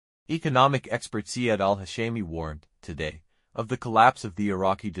Economic expert Ziad al-Hashemi warned, today, of the collapse of the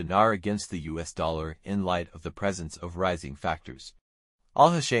Iraqi dinar against the US dollar in light of the presence of rising factors.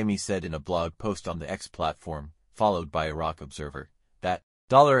 Al-Hashemi said in a blog post on the X platform, followed by Iraq Observer, that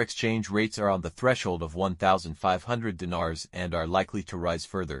dollar exchange rates are on the threshold of 1,500 dinars and are likely to rise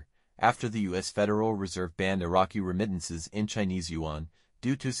further, after the U.S. Federal Reserve banned Iraqi remittances in Chinese yuan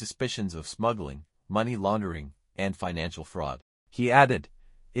due to suspicions of smuggling, money laundering, and financial fraud. He added,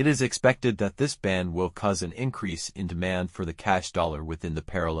 "It is expected that this ban will cause an increase in demand for the cash dollar within the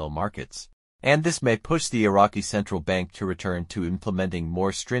parallel markets, and this may push the Iraqi central bank to return to implementing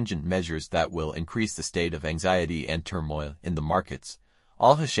more stringent measures that will increase the state of anxiety and turmoil in the markets."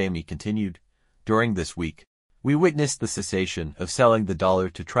 Al-Hashemi continued, "During this week, we witnessed the cessation of selling the dollar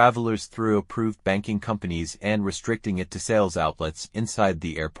to travelers through approved banking companies and restricting it to sales outlets inside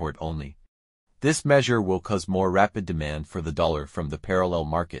the airport only. This measure will cause more rapid demand for the dollar from the parallel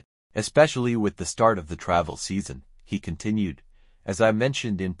market, especially with the start of the travel season," he continued. "As I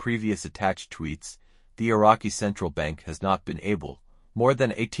mentioned in previous attached tweets, the Iraqi central bank has not been able, more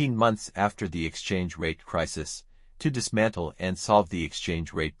than 18 months after the exchange rate crisis, to dismantle and solve the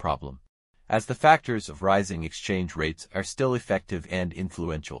exchange rate problem, as the factors of rising exchange rates are still effective and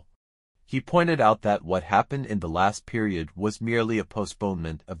influential." He pointed out that what happened in the last period was merely a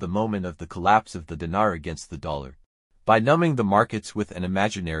postponement of the moment of the collapse of the dinar against the dollar, by numbing the markets with an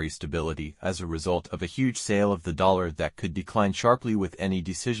imaginary stability as a result of a huge sale of the dollar that could decline sharply with any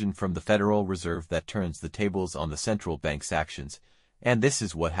decision from the Federal Reserve that turns the tables on the central bank's actions, and this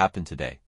is what happened today.